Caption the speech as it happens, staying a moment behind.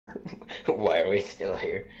Why are we still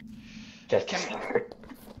here? Just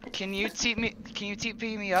Can you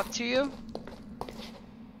TP me up to you?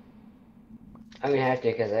 I'm gonna have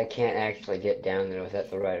to because I can't actually get down there without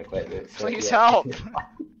the right equipment. So Please yeah. help.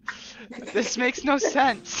 This makes no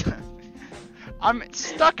sense. I'm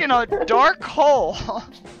stuck in a dark hole.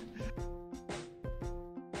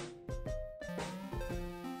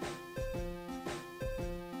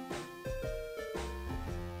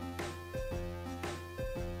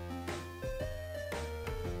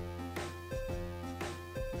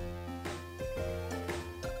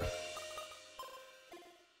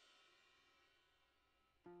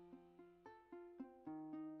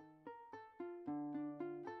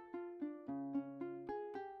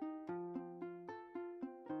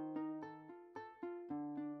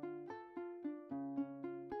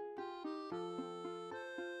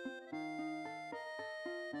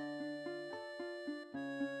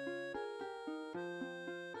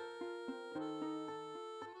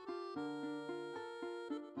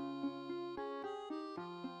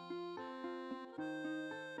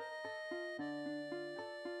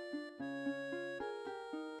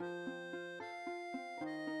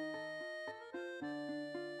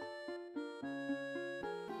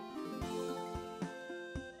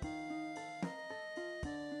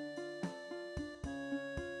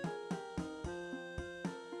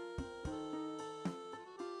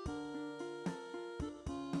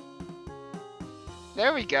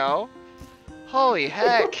 There we go. Holy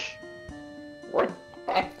heck. What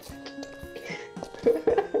the heck?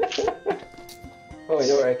 Oh, we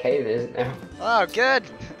know where a cave is now. Oh, good.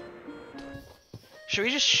 Should we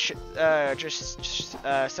just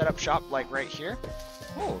set up shop like right here?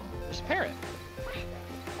 Oh, there's a parrot.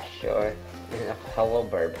 Sure. Hello,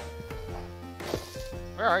 bird.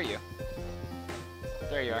 Where are you?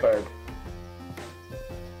 There you are. Bird.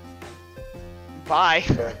 Bye.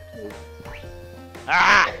 Bird.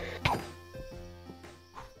 Ah!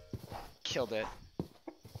 Killed it.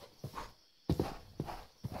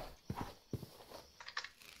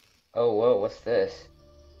 Oh, whoa, what's this?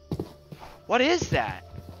 What is that?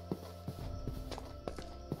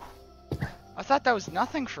 I thought that was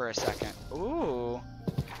nothing for a second. Ooh.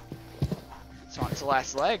 It's on its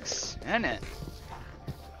last legs, isn't it?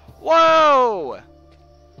 Whoa!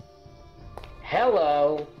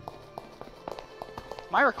 Hello!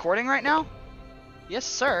 Am I recording right now? Yes,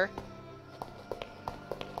 sir.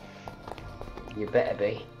 You better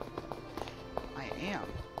be. I am.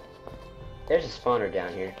 There's a spawner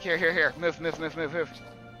down here. Here. Move.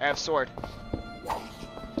 I have sword.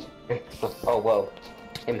 Oh, whoa.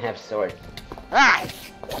 Him have sword. Ah!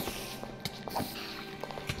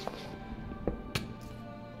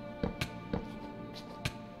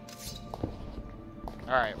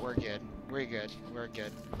 Alright, we're good. We're good.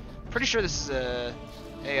 Pretty sure this is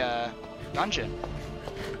a dungeon.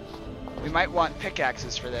 We might want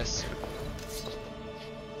pickaxes for this.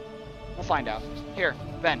 We'll find out. Here,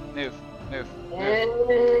 Ben, move.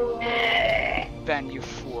 Ben, you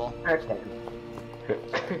fool. Okay.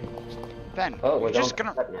 Ben, Oh, we're we're just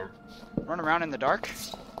going gonna up now. run around in the dark?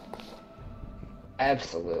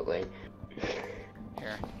 Absolutely.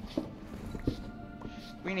 Here.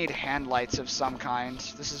 We need hand lights of some kind.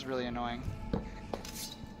 This is really annoying.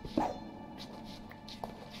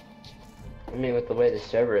 I mean, with the way the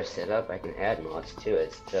server is set up, I can add mods to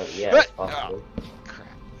it, so yeah, it's possible. Oh, crap.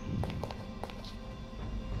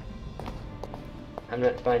 I'm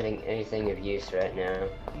not finding anything of use right now.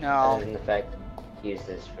 No. Other than the fact that I use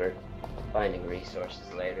this for finding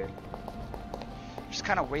resources later. Just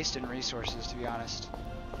kind of wasting resources, to be honest.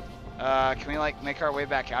 Can we, like, make our way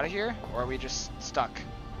back out of here? Or are we just stuck?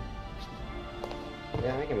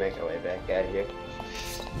 Yeah, we can make our way back out of here.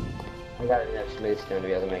 I got enough smooth stone to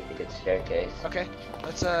be able to make a good staircase. Okay,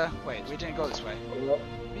 let's, wait, we didn't go this way. What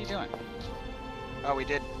are you doing? Oh, we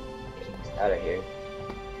did. It's out of here.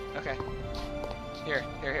 Okay. Here.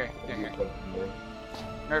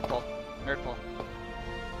 Nerd pull.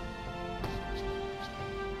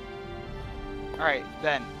 Alright,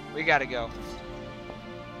 Ben, we gotta go.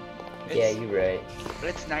 Yeah, you're right. But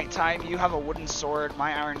it's nighttime, you have a wooden sword,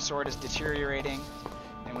 my iron sword is deteriorating,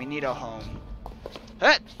 and we need a home.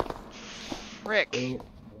 Huh! Frick!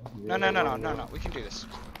 No, we can do this.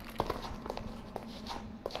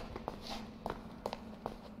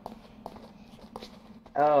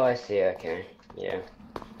 Oh, I see, okay. Yeah.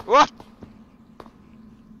 What?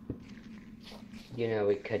 You know,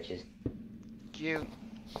 we could just... You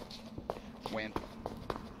win.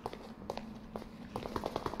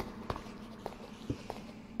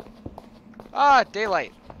 Ah,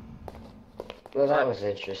 daylight. Well, that was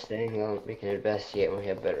interesting. Well, we can investigate when we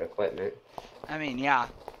have better equipment. I mean, yeah.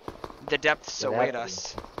 The depths Well, await that-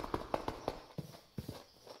 us.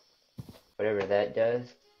 Whatever that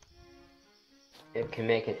does, it can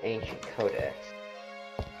make an ancient codex.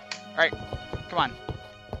 Alright, come on.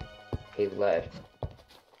 He left.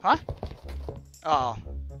 Huh? Oh,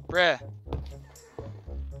 bruh.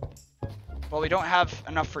 Well, we don't have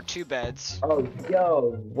enough for 2 beds. Oh,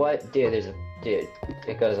 yo, what? Dude, dude,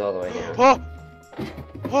 it goes all the way down. Whoa!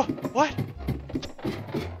 Whoa, what?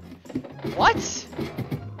 What?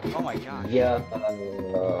 Oh my god. Yo.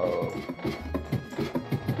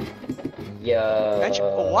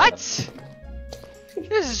 Yo. What?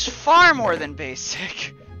 This is far more than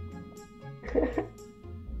basic.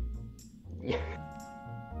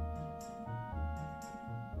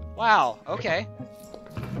 Wow, okay.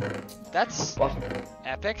 That's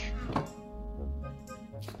epic.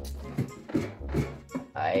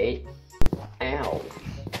 Ow.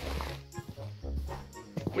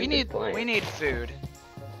 We need food.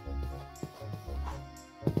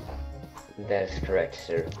 That is correct,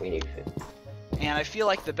 sir. We need food. And I feel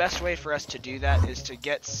like the best way for us to do that is to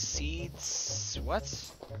get seeds.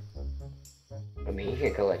 What? I mean, you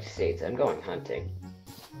can collect seeds. I'm going hunting.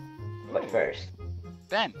 But first.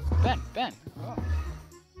 Ben. Oh.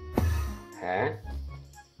 Huh?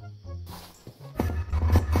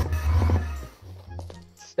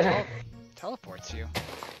 Teleports you.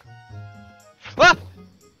 Ah!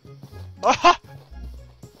 Oh!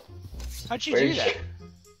 How'd you do that?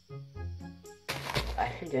 I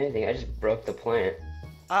didn't do anything. I just broke the plant.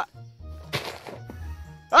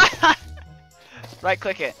 Right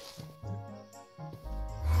click it.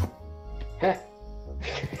 Huh.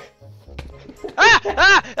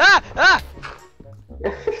 Ah!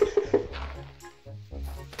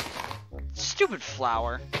 Stupid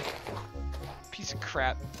flower. Piece of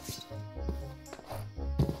crap.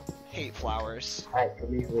 Hate flowers. I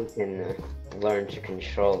believe we can learn to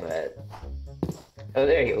control that. Oh,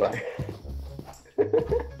 there you are.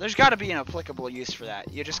 There's gotta be an applicable use for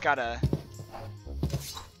that. You just gotta...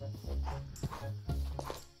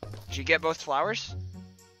 Did you get both flowers?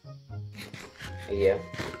 Yeah.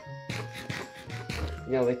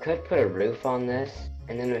 You know, we could put a roof on this,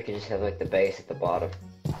 and then we could just have like the base at the bottom.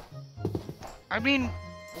 I mean,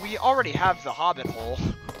 we already have the hobbit hole.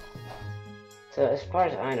 So as far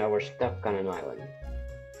as I know, we're stuck on an island.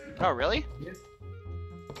 Oh, really? Yeah.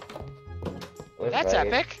 That's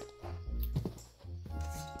epic.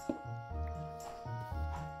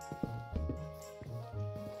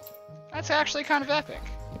 That's actually kind of epic.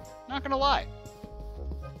 Not gonna lie.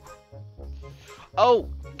 Oh,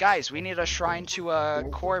 guys, we need a shrine to a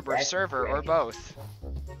Corb or server or both.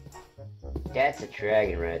 That's a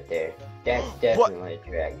dragon right there. That's definitely a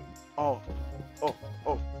dragon. Oh.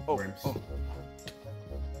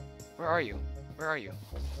 Where are you? Where are you?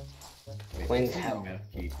 Wait, When's what's the hell? map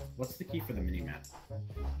key? What's the key for the mini-map?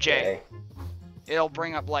 J. It'll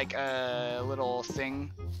bring up like a little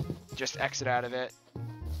thing. Just exit out of it.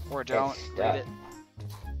 Or don't. Read it.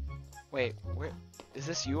 Wait, where is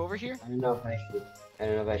this you over here? I don't know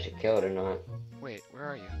if I should kill it or not. Wait, where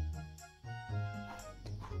are you?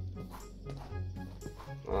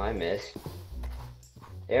 Oh, I missed.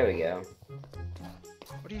 There we go.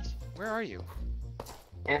 What are you where are you?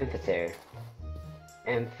 Amphitheater.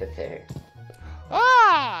 Amphitheater.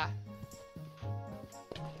 Ah!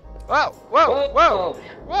 Whoa, whoa, whoa,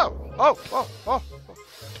 whoa, oh, whoa, whoa.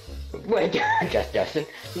 Wait, just Justin.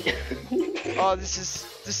 Oh, this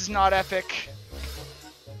is not epic.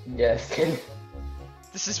 Justin.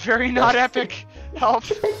 This is very not epic. Help.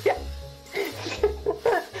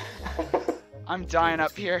 I'm dying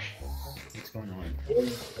up here. What's going on?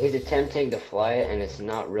 He's attempting to fly it, and it's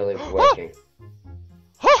not really working.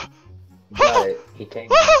 But he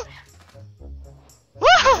takes.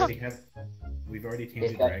 We've already tamed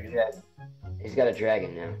He's the got, dragon. he's got a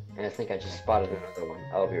dragon now, and I think I just spotted another one.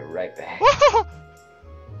 I'll be right back.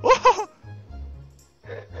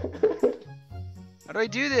 How do I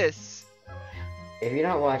do this? If you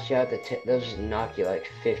don't watch out, they'll just knock you like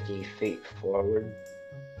 50 feet forward.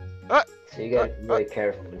 So you gotta be really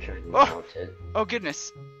careful when trying to mount it. Oh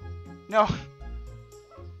goodness. No.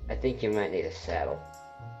 I think you might need a saddle.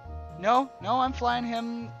 No, I'm flying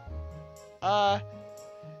him.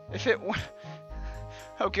 If it.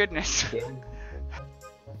 Oh goodness. Yeah.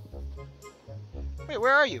 Wait,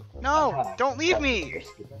 where are you? No, don't leave me.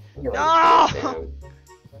 You're No! down.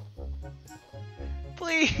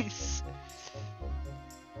 Please.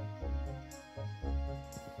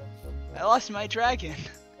 I lost my dragon.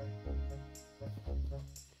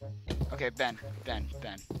 Okay, Ben.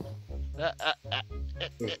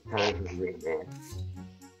 It's time to read, man.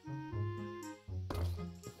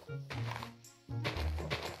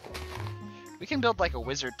 can build like a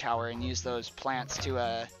wizard tower and use those plants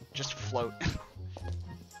to just float.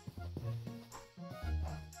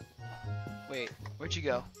 Wait, where'd you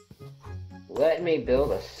go? Let me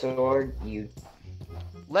build a sword, you...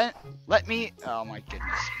 Let me... Oh my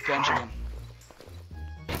goodness. Benjamin.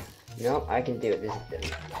 No, I can do it.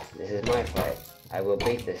 This is my fight. I will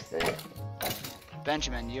beat this thing.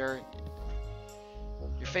 Benjamin, you're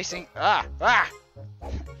facing... Ah!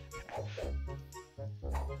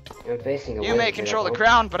 I'm facing a You may control the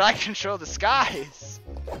ground, but I control the skies!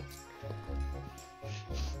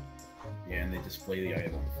 Yeah, and they display the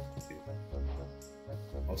item too.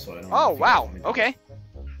 Also, I don't know. Oh, wow, okay.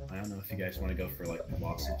 I don't know if you guys want to go for like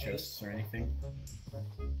lots of chests or anything.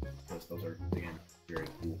 Because those are, again, very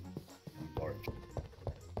cool and large.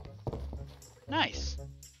 Nice.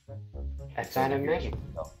 I found a magic.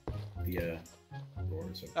 The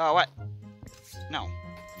doors are... Oh, what? No.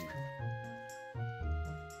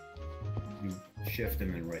 You shift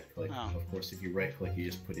and then right click. Oh. Of course, if you right click, you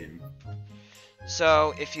just put in.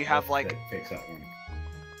 So, if you have like... That takes out one.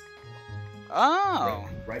 Oh!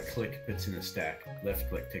 Right click puts in a stack. Left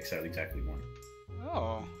click takes out exactly one.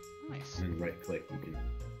 Oh, nice. And then right click, you can...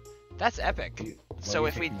 That's epic. So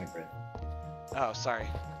if we... My bread? Oh, sorry.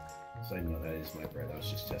 So I know that is my bread, I was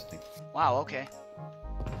just testing. Wow, okay.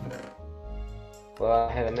 Well,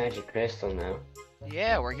 I have a magic crystal now.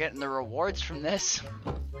 Yeah, we're getting the rewards from this.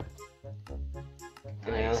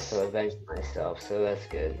 And I also avenged myself, so that's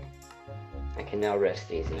good. I can now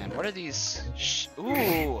rest easy. And what are these?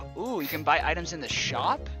 Ooh, you can buy items in the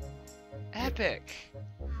shop? Epic.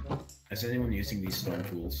 Is anyone using these stone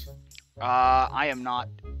tools? I am not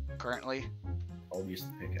currently. I'll use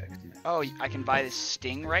the pickaxe next. Oh, I can buy this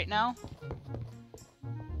sting right now?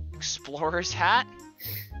 Explorer's hat?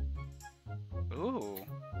 Ooh.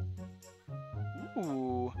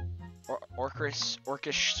 Ooh.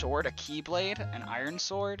 Orcish sword, a keyblade, an iron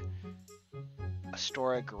sword, a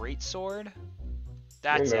Stora great sword.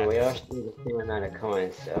 That's Remember, it. we all need the same amount of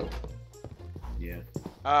coins, so... Yeah.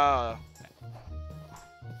 Uh,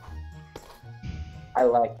 I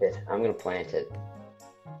like this. I'm gonna plant it.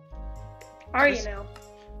 Are you now?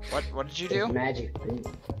 what did you do?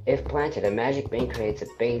 If planted, a magic bean creates a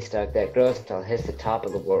beanstalk that grows until it hits the top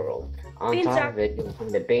of the world. On top Beanstalk. of it, you'll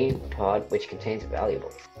find a bean pod which contains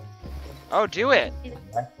valuables. Oh, do it!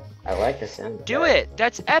 I like the sound of Do that. it!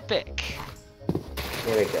 That's epic!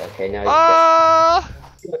 Here we go. Okay, now Oh!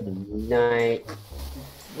 good night.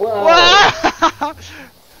 Whoa! Wow!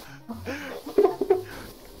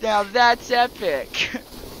 Now that's epic!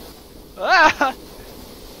 Ah!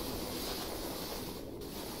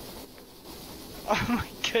 Oh my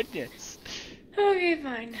goodness. Okay,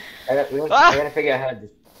 fine. I gotta figure out how to...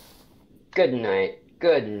 Good night.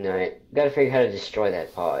 Good night. Gotta figure out how to destroy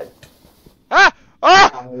that pod. Ah!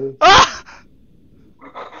 Ah! Ah!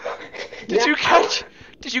 Did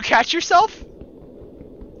you catch yourself?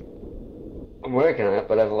 I'm working on it,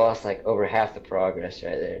 but I've lost like over half the progress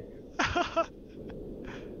right there.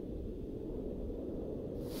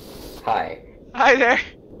 Hi. Hi there.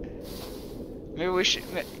 Maybe we should.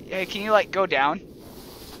 Hey, can you like go down?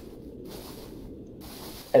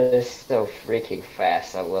 It is so freaking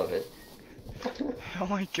fast. I love it. Oh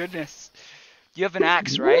my goodness. You have an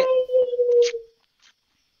axe, right?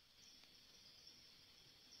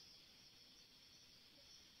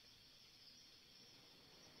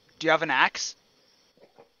 Do you have an axe?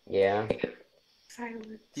 Yeah.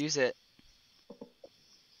 Silence. Use it.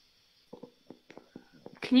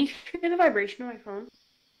 Can you hear the vibration of my phone?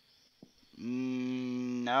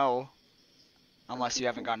 No. Unless you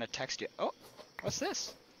haven't gotten a text yet. Oh, what's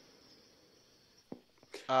this?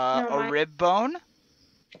 A rib bone.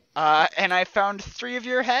 And I found 3 of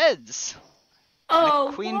your heads. Oh,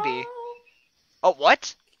 and a queen bee. Oh,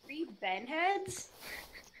 what? 3 Ben heads?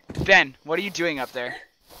 Ben, what are you doing up there?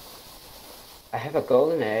 I have a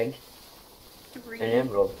golden egg, 3. an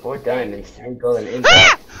emerald, 4 diamonds, 3 golden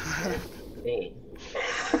ingots.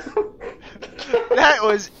 That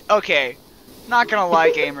was okay. Not gonna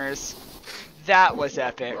lie, gamers. That was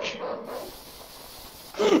epic.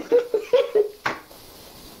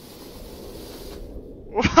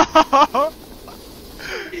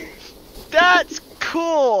 That's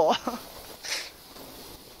cool.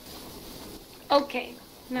 Okay,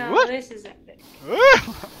 now What? this is epic.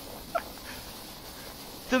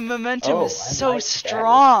 The momentum Oh, is I so like that.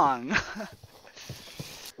 strong.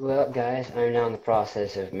 Well, guys, I'm now in the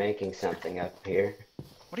process of making something up here.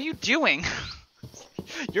 What are you doing?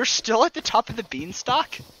 You're still at the top of the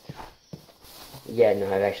beanstalk? Yeah, no,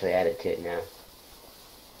 I've actually added to it now.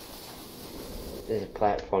 There's a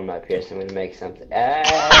platform up here, so I'm gonna make something.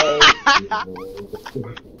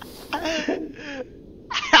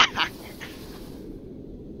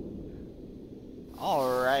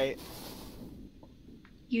 right.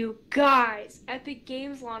 You guys, Epic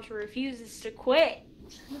Games Launcher refuses to quit.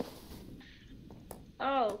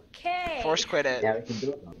 Okay. Force quit it. Now we can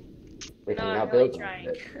build them. We can No, now I'm really build them. trying.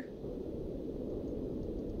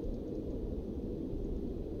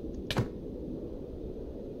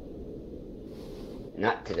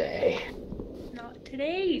 Not today. Not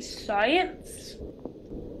today, science.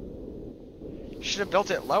 Should have built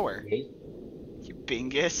it lower. Okay. You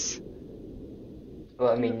bingus. Well,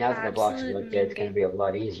 I mean, now that the blocks Absolute look good, it's mingus. going to be a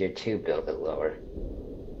lot easier to build it lower.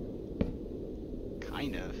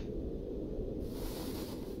 Kind of.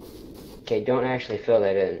 Okay, don't actually fill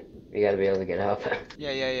that in. You gotta be able to get up.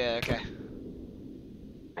 Yeah, okay.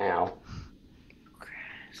 Ow.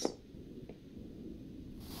 Grass.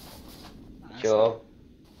 That's Joel,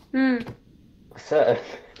 what's up?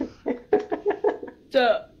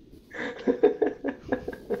 So,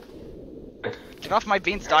 Get off my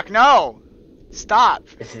beanstalk. No! Stop!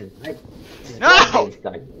 This is my No!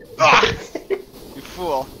 beanstalk. Ugh! You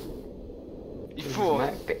fool. You This is fool.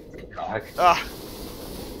 my beanstalk. Ugh.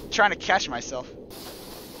 Trying to catch myself.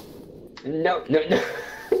 No.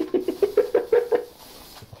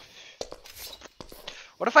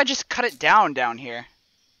 What if I just cut it down here?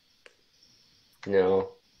 No.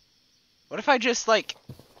 What if I just, like,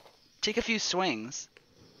 take a few swings?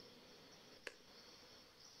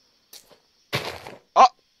 Oh!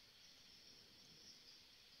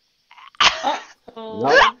 oh,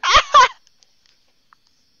 No.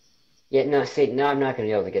 Yeah, no, see, now I'm not gonna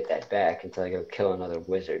be able to get that back until I go kill another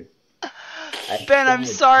wizard. Ben, I'm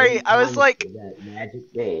sorry. I was like... That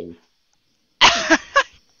magic game.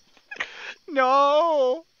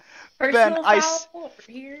 No! personal Ben, foul over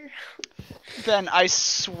here. Ben, I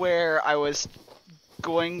swear I was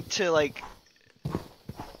going to, like... The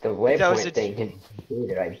That was waypoint thing didn't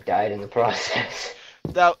complete it. I died in the process.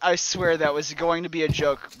 I swear that was going to be a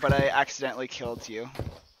joke, but I accidentally killed you.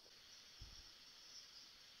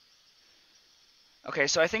 Okay,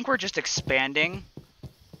 so I think we're just expanding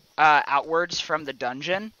outwards from the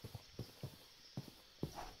dungeon.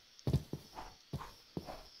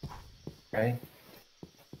 Right?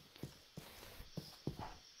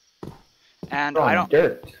 And Oh, I don't...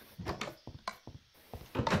 dirt.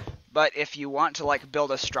 But if you want to, like,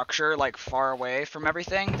 build a structure, like, far away from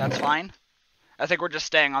everything, that's fine. I think we're just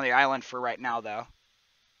staying on the island for right now, though.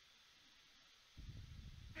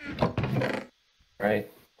 Right.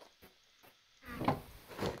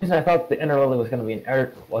 Reason I thought the inner lily was going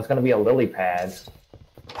to be a lily pad.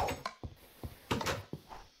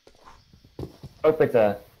 Oh, it's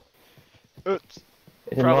a Oops.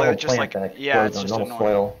 it's a Probably normal just plant like- that yeah, grows it's on just a normal normal-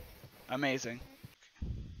 soil. Amazing.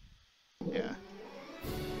 Yeah.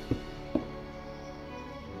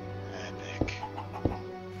 Epic.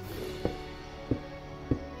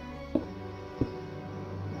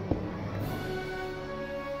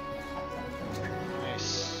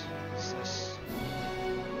 Nice. What's this?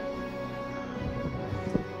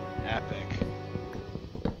 Epic.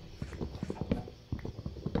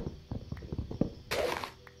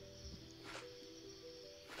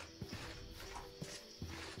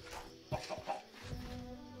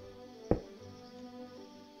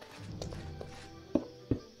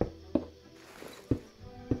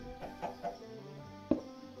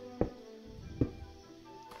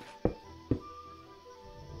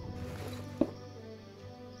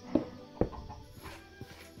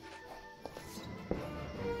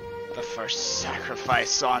 The first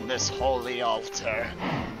sacrifice on this holy altar.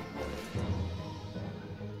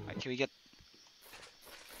 Right, can we get...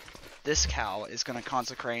 This cow is gonna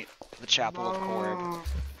consecrate the Chapel of Korb.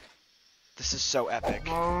 This is so epic.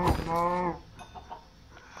 Ah,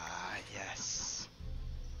 yes.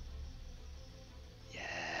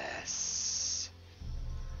 Yes.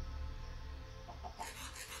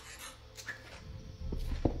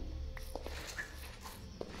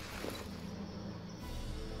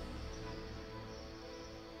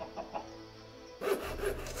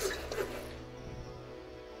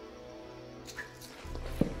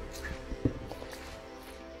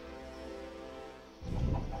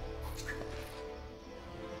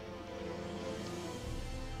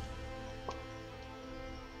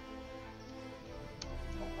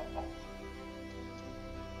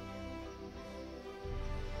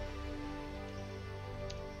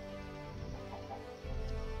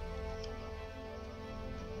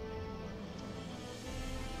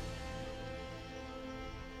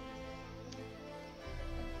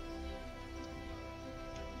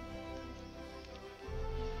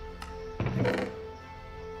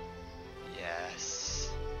 Yes.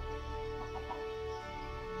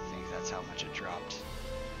 I think that's how much it dropped.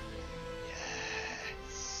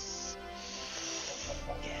 Yes.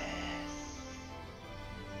 Yes.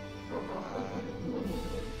 Anything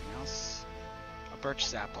else? A birch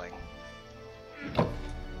sapling.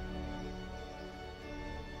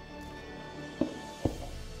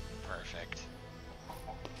 Perfect.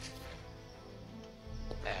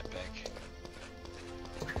 Epic.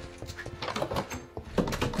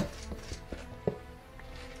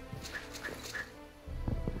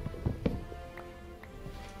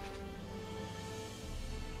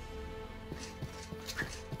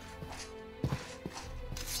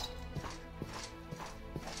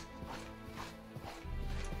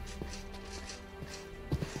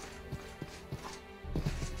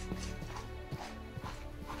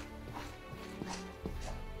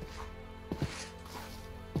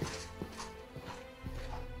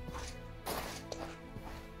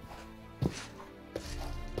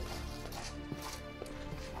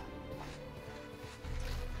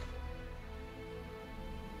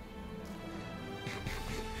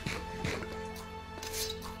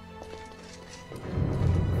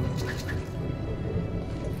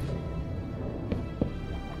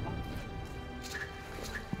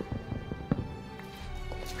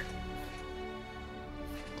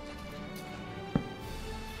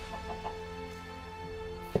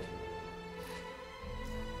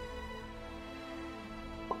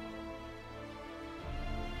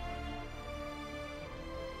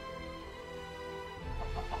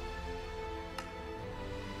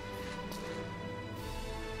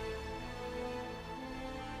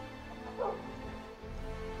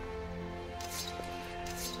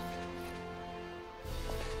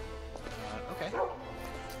 Okay.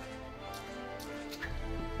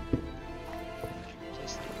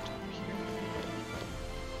 Place that over here.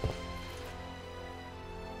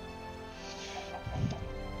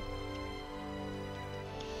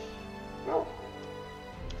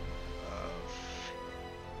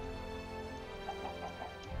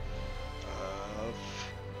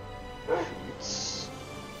 Fruits.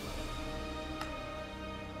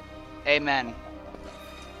 Amen.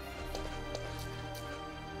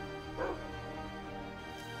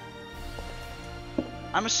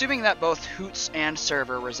 I'm assuming that both Hoots and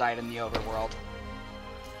Server reside in the overworld.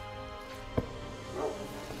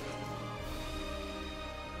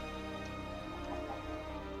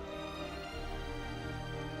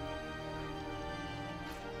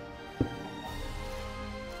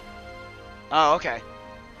 Oh, okay.